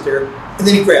hands up there, and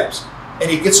then he grabs, and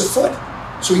he gets a foot.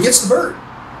 So he gets the bird.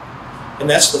 And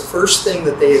that's the first thing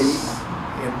that they had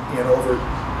eaten in over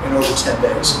 10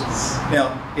 days.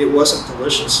 Now, it wasn't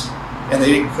delicious, and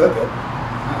they didn't cook it.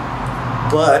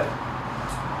 But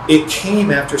it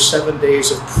came after 7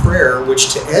 days of prayer,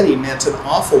 which to Eddie meant an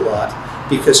awful lot,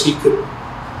 because he could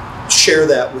share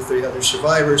that with the other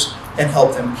survivors and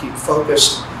help them keep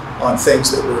focused on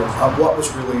things that were, on what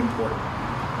was really important.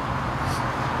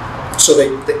 So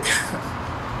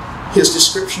his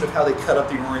description of how they cut up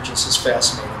the oranges is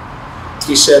fascinating.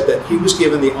 He said that he was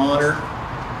given the honor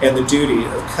and the duty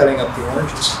of cutting up the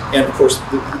oranges, and of course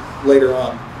later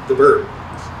on the bird.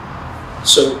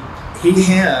 So he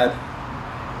had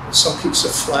some piece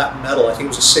of flat metal, I think it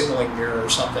was a signaling mirror or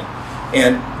something,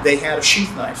 and they had a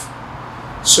sheath knife.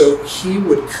 So he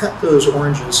would cut those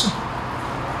oranges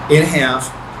in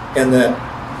half and then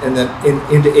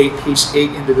into eight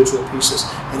individual pieces.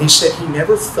 And he said he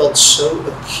never felt so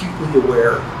acutely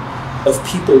aware of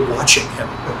people watching him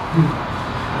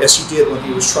as he did when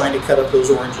he was trying to cut up those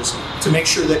oranges to make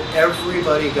sure that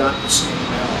everybody got the same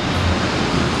amount.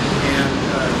 And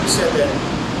he said that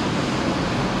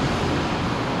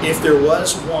if there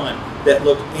was one that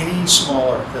looked any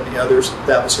smaller than the others,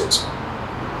 that was his.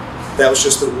 That was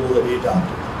just the rule that he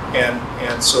adopted. And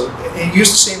he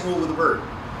used the same rule with the bird.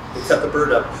 They cut the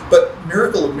bird up. But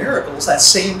miracle of miracles, that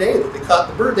same day that they caught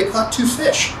the bird, they caught 2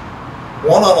 fish.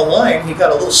 One on a line, he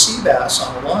got a little sea bass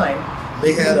on a line.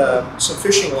 They had some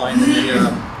fishing line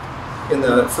in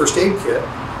the first aid kit,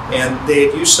 and they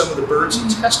had used some of the bird's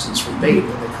intestines for bait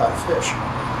when they caught a fish.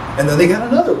 And then they got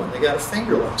another one. They got a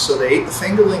fingerling. So they ate the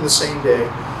fingerling the same day,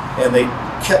 and they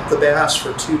kept the bass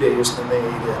for 2 days, and then they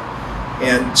ate it.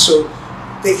 And so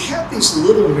they had these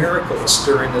little miracles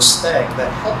during this thing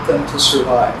that helped them to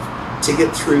survive, to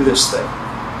get through this thing.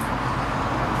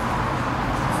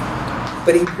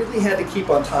 But he really had to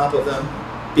keep on top of them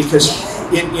because,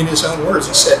 in his own words,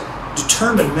 he said,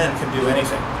 determined men can do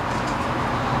anything.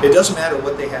 It doesn't matter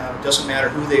what they have, it doesn't matter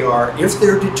who they are. If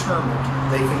they're determined,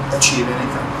 they can achieve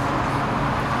anything.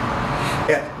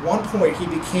 At one point, he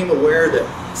became aware that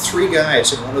 3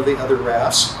 guys in one of the other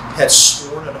rafts had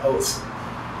sworn an oath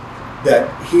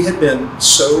that he had been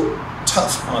so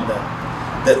tough on them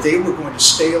that they were going to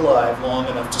stay alive long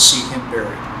enough to see him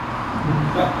buried.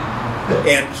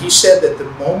 And he said that the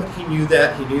moment he knew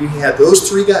that, he knew he had those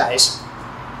 3 guys,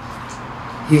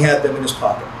 he had them in his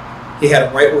pocket. He had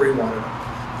them right where he wanted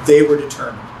them. They were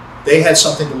determined. They had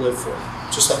something to live for,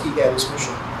 just like he had his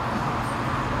mission.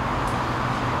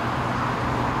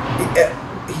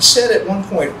 He said at one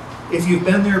point, if you've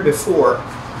been there before,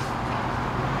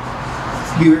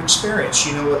 you're experienced,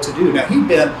 you know what to do. Now, he'd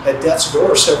been at death's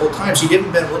door several times. He'd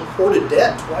even been reported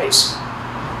dead twice.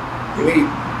 I mean,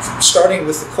 starting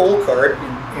with the coal cart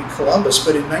in Columbus,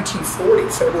 but in 1940,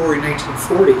 February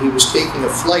 1940, he was taking a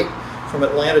flight from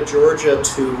Atlanta, Georgia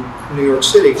to New York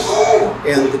City,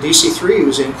 and the DC-3 he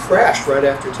was in crashed right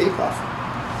after takeoff.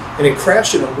 And it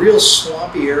crashed in a real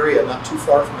swampy area not too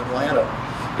far from Atlanta.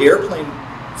 The airplane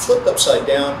flipped upside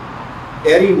down.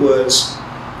 Eddie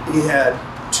he had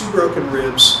 2 broken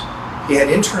ribs, he had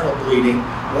internal bleeding,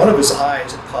 one of his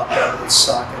eyes had popped out of its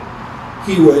socket.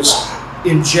 He was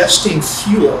ingesting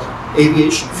fuel,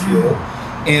 aviation fuel,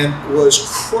 and was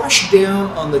crushed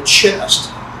down on the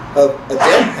chest of a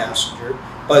dead passenger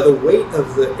by the weight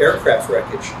of the aircraft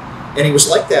wreckage. And he was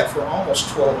like that for almost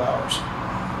 12 hours.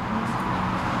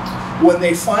 When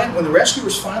the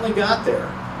rescuers finally got there,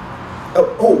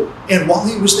 and while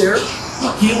he was there,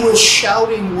 he was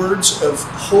shouting words of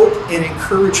hope and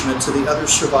encouragement to the other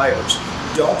survivors.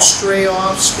 Don't stray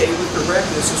off, stay with the wreck,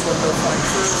 this is what they'll find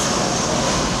first.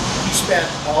 He spent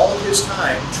all of his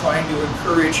time trying to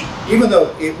encourage, even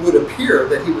though it would appear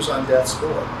that he was on death's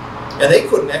door. And they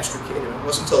couldn't extricate him. It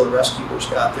wasn't until the rescuers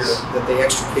got there that they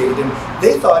extricated him.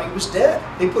 They thought he was dead.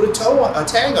 They put a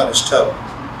tag on his toe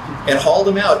and hauled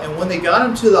him out. And when they got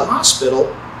him to the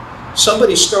hospital,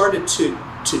 somebody started to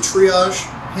triage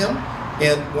him,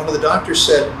 and one of the doctors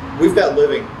said, "We've got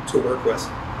living to work with.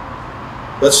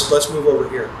 Let's move over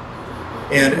here."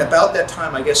 And about that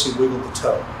time, I guess he wiggled the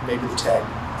toe. Maybe the tag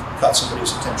caught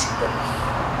somebody's attention. But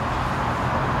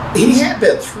he had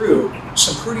been through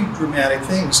some pretty dramatic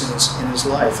things in his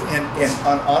life, and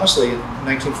honestly, in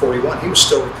 1941, he was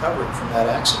still recovering from that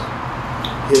accident.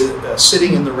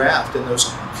 Sitting in the raft in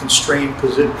those constrained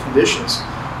conditions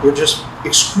were just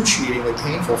excruciatingly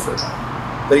painful for him.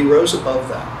 But he rose above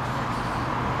that.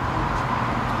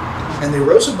 And they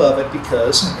rose above it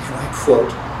because, and I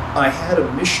quote, "I had a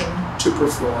mission to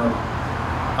perform.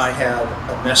 I had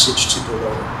a message to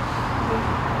deliver."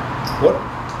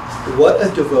 What a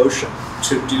devotion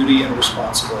to duty and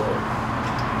responsibility.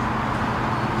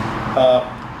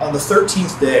 On the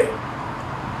 13th day,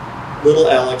 little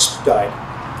Alex died.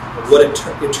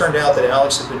 It turned out that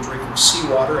Alex had been drinking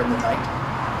seawater in the night,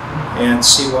 and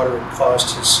seawater had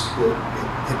caused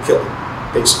had killed him,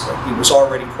 basically. He was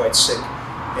already quite sick,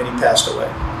 and he passed away.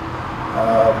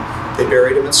 They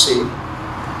buried him at sea.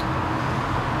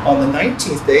 On the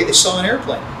 19th day, they saw an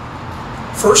airplane.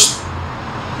 First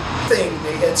thing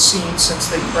they had seen since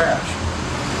they crashed.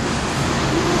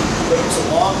 But it was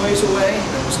a long ways away,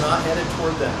 and it was not headed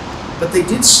toward them. But they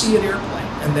did see an airplane,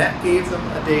 and that gave them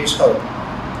a day's hope.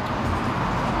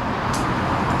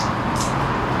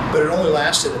 But it only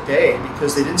lasted a day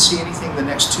because they didn't see anything the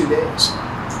next 2 days.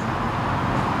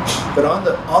 But on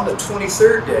the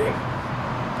 23rd day,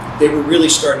 they were really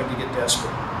starting to get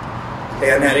desperate. They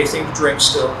hadn't had anything to drink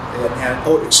still. They hadn't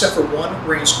had, except for one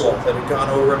rain squall that had gone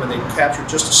over them, and they'd captured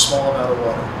just a small amount of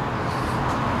water.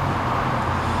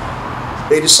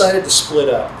 They decided to split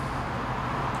up.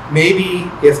 Maybe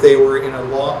if they were in a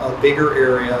bigger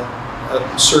area,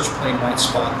 a search plane might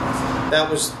spot them. That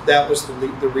was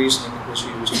the reasoning that was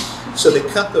used. So they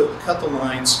cut the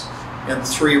lines, and the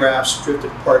three rafts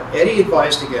drifted apart. Eddie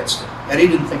advised against it. Eddie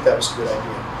didn't think that was a good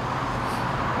idea.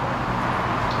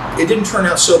 It didn't turn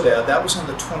out so bad. That was on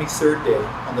the 23rd day.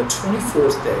 On the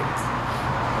 24th day,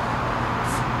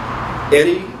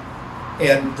 Eddie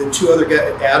and the two other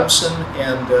guys, Adamson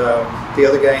and the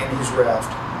other guy in his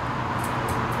raft,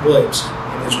 Williams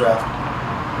in his raft,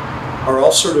 are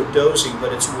all sort of dozing,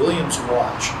 but it's Williams'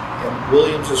 watch. And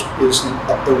Williams is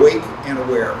awake and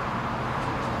aware.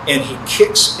 And he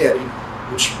kicks Eddie,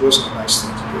 which wasn't a nice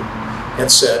thing to do,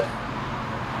 and said,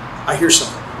 "I hear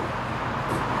something."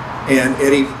 And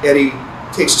Eddie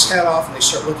takes his hat off, and they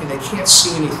start looking. They can't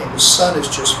see anything. The sun is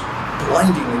just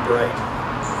blindingly bright.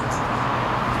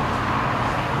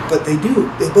 But they do.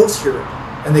 They both hear it.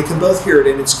 And they can both hear it,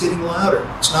 and it's getting louder.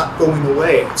 It's not going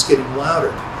away. It's getting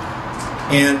louder.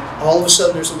 And all of a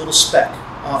sudden, there's a little speck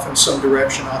off in some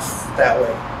direction, off that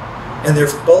way. And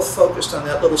they're both focused on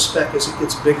that little speck as it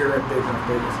gets bigger and bigger and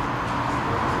bigger.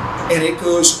 And it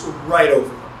goes right over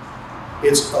them.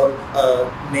 It's a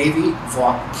Navy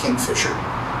Vought Kingfisher.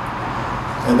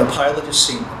 And the pilot has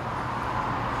seen them.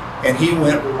 And he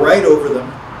went right over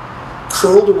them,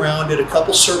 curled around, did a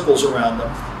couple circles around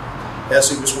them as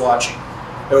he was watching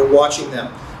them.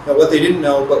 Now, what they didn't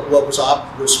know, but what was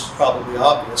probably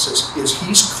obvious, is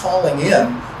he's calling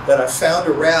in that I found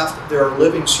a raft, there are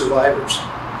living survivors.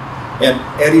 And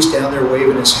Eddie's down there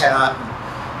waving his hat.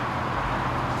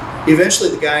 Eventually,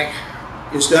 the guy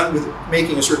is done with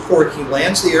making his report. He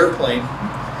lands the airplane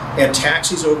and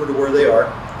taxis over to where they are.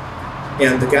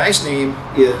 And the guy's name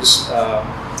is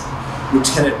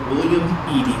Lieutenant William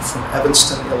Eadie from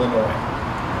Evanston, Illinois.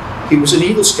 He was an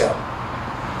Eagle Scout.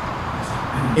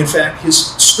 In fact, his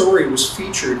story was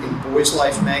featured in Boy's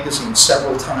Life magazine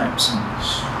several times,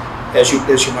 as you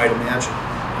might imagine,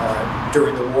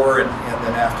 during the war and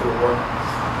then after the war.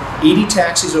 Eadie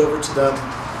taxis over to them.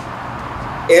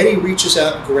 Eddie reaches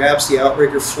out and grabs the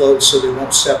outrigger float so they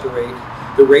won't separate.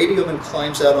 The radioman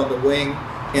climbs out on the wing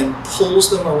and pulls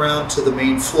them around to the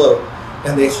main float,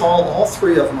 and they haul all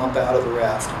three of them up out of the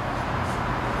raft.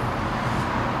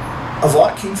 A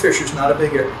Vought Kingfisher is not a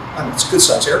big, it's a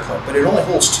good-sized airplane, but it only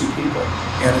holds 2 people,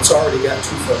 and it's already got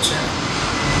 2 folks in it.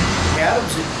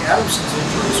 Adamson's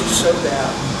injuries are so bad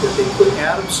that they put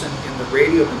Adamson in the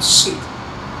radioman's seat,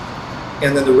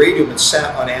 and then the radioman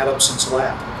sat on Adamson's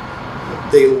lap.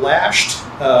 They lashed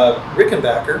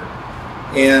Rickenbacker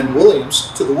and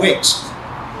Williams to the wings.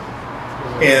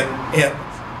 And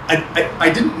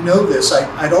I didn't know this.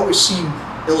 I'd always seen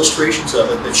illustrations of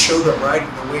it that show them riding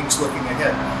the wings looking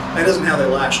ahead. That isn't how they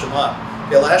lashed them up.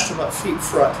 They lashed them up feet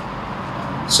front.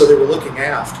 So they were looking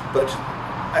aft. But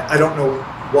I don't know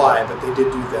why, but they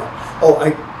did do that. Oh,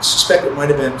 I suspect it might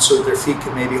have been so that their feet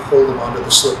could maybe hold them onto the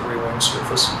slippery wing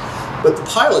surface. But the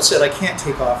pilot said, I can't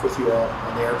take off with you all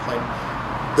on the airplane.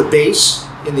 The base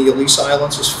in the Elise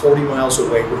Islands is 40 miles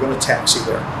away. We're going to taxi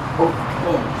there.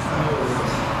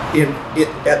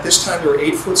 At this time, there were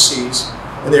 8-foot seas,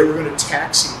 and they were going to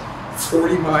taxi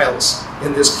 40 miles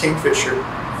in this Kingfisher.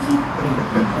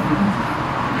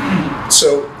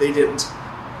 So they didn't.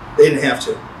 They didn't have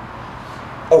to.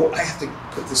 Oh, I have to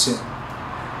put this in.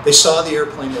 They saw the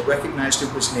airplane, they recognized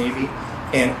it was Navy,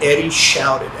 and Eddie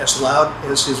shouted as loud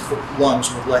as his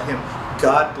lungs would let him,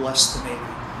 God bless the Navy.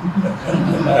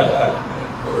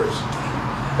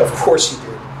 Of course he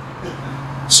did.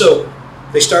 So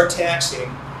they start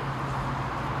taxiing.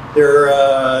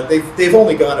 They've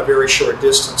only gone a very short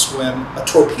distance when a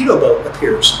torpedo boat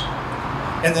appears,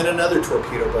 and then another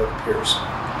torpedo boat appears.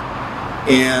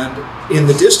 And in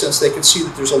the distance, they can see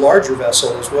that there's a larger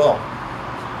vessel as well.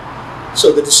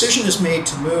 So the decision is made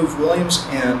to move Williams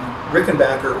and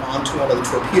Rickenbacker onto one of the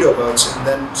torpedo boats and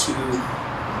then to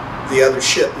the other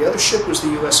ship. The other ship was the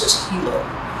USS Hilo.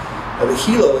 Now, the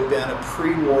Hilo had been a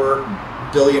pre-war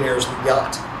billionaire's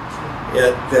yacht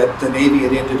that the Navy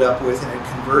had ended up with and had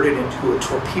converted into a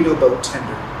torpedo boat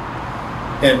tender.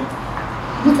 And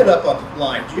look it up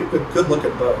online. A good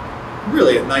looking boat.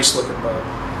 Really a nice looking boat.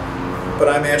 But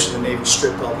I imagine the Navy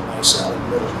stripped all the nice out in the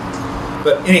middle.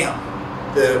 But anyhow,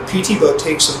 the PT boat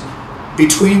takes them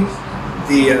between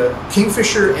the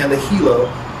Kingfisher and the Hilo.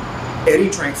 Eddie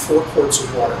drank 4 quarts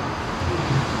of water.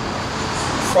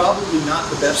 Probably not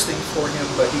the best thing for him,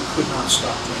 but he could not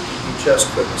stop drinking. He just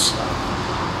couldn't stop.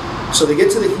 So they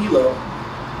get to the Hilo,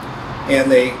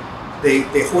 and they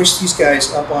hoist these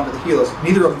guys up onto the Hilo.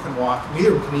 Neither of them can walk.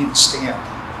 Neither of them can even stand.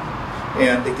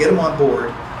 And they get them on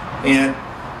board, and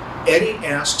Eddie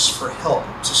asks for help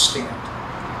to stand.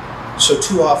 So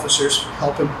 2 officers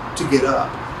help him to get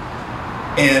up.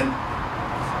 And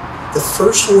the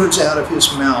first words out of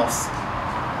his mouth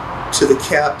to the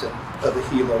captain of the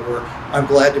Hilo were, I'm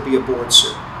glad to be aboard,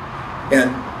 sir.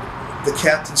 And the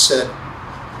captain said,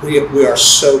 we are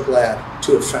so glad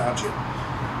to have found you.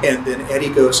 And then Eddie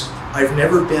goes, I've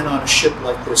never been on a ship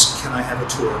like this. Can I have a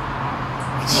tour?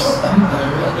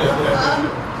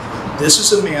 This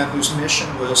is a man whose mission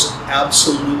was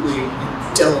absolutely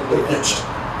indelibly etched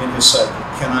in his psyche.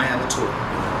 Can I have a tour?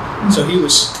 So he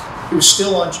was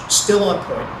still on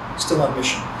point, still on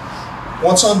mission.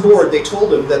 Once on board, they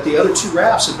told him that the other 2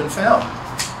 rafts had been found.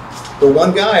 The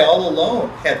one guy all alone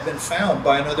had been found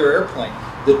by another airplane.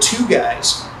 The 2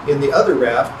 guys in the other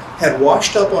raft had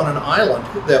washed up on an island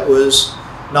that was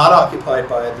not occupied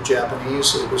by the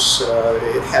Japanese.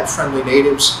 It had friendly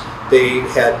natives. They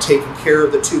had taken care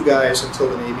of the 2 guys until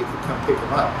the Navy could come pick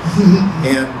them up.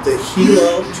 And the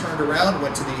Hilo turned around,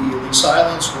 went to the Elise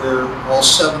Islands, where all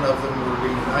 7 of them were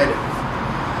reunited.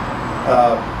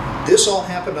 This all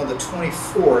happened on the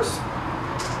 24th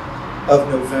of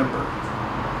November.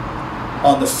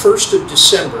 On the 1st of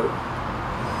December,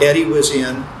 Eddie was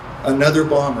in another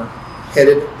bomber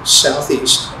headed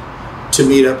southeast to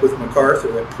meet up with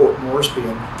MacArthur at Port Moresby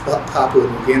in Papua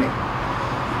New Guinea.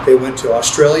 They went to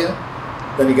Australia,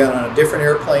 then he got on a different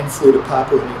airplane, flew to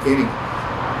Papua New Guinea.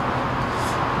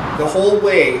 The whole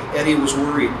way, Eddie was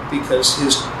worried because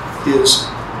his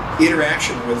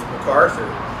interaction with MacArthur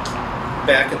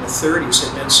back in the 30s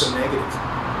had been so negative.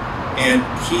 And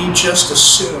he just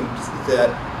assumed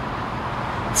that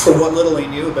for what little he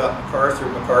knew about MacArthur,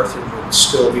 MacArthur would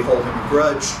still be holding a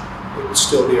grudge. It would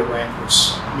still be a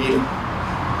rancorous meeting.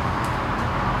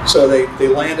 So they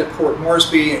land at Port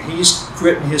Moresby, and he's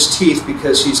gritting his teeth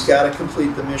because he's got to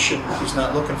complete the mission. He's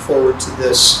not looking forward to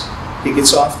this. He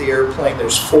gets off the airplane.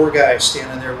 There's 4 guys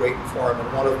standing there waiting for him,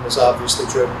 and one of them is obviously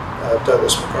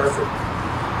Douglas MacArthur.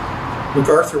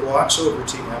 MacArthur walks over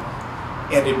to him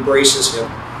and embraces him.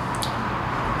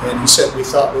 And he said, we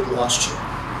thought we'd lost you.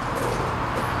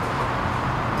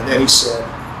 And then he said,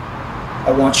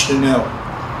 I want you to know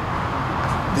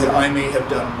that I may have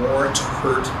done more to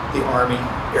hurt the Army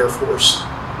Air Force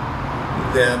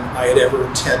than I had ever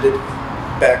intended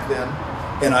back then,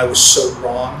 and I was so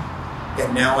wrong,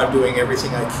 and now I'm doing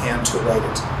everything I can to right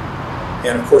it.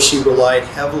 And of course he relied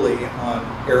heavily on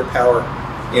air power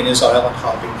in his island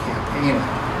hopping campaign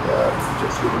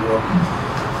through the war.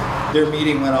 Their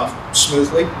meeting went off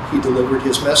smoothly. He delivered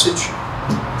his message,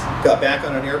 got back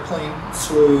on an airplane,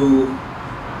 flew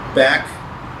back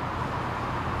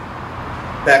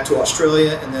to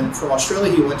Australia, and then from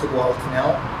Australia he went to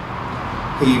Guadalcanal.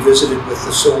 He visited with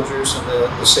the soldiers and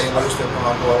the sailors that were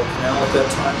on Guadalcanal at that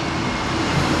time.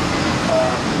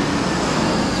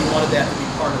 He wanted that to be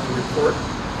part of the report.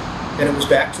 And it was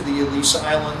back to the Elise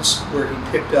Islands where he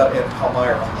picked up, and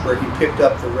Palmyra, where he picked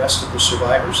up the rest of the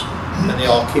survivors, and they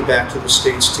all came back to the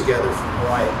States together from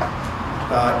Hawaii.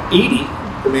 Eddie,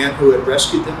 the man who had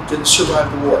rescued them, didn't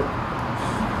survive the war.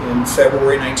 In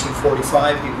February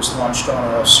 1945, he was launched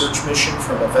on a search mission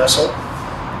from a vessel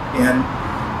and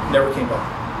never came back.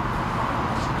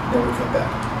 Never came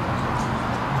back.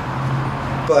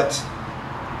 But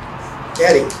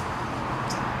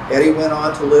Eddie went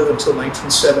on to live until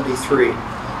 1973,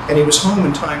 and he was home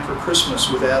in time for Christmas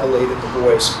with Adelaide and the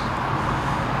boys.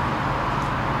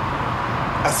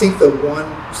 I think the one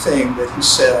thing that he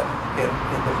said in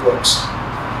the books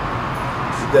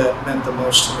that meant the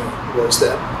most to me was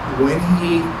that when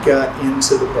he got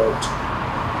into the boat,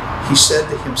 he said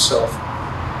to himself,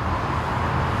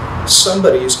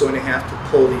 somebody is going to have to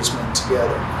pull these men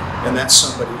together, and that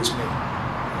somebody is me.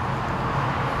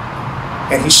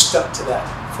 And he stuck to that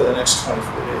for the next 24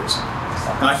 days.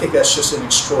 And I think that's just an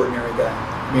extraordinary guy.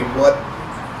 I mean,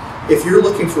 if you're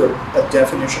looking for a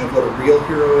definition of what a real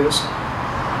hero is,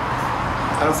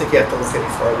 I don't think you have to look any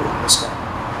farther than this guy.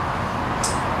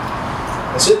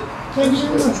 That's it. Thank you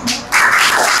very much.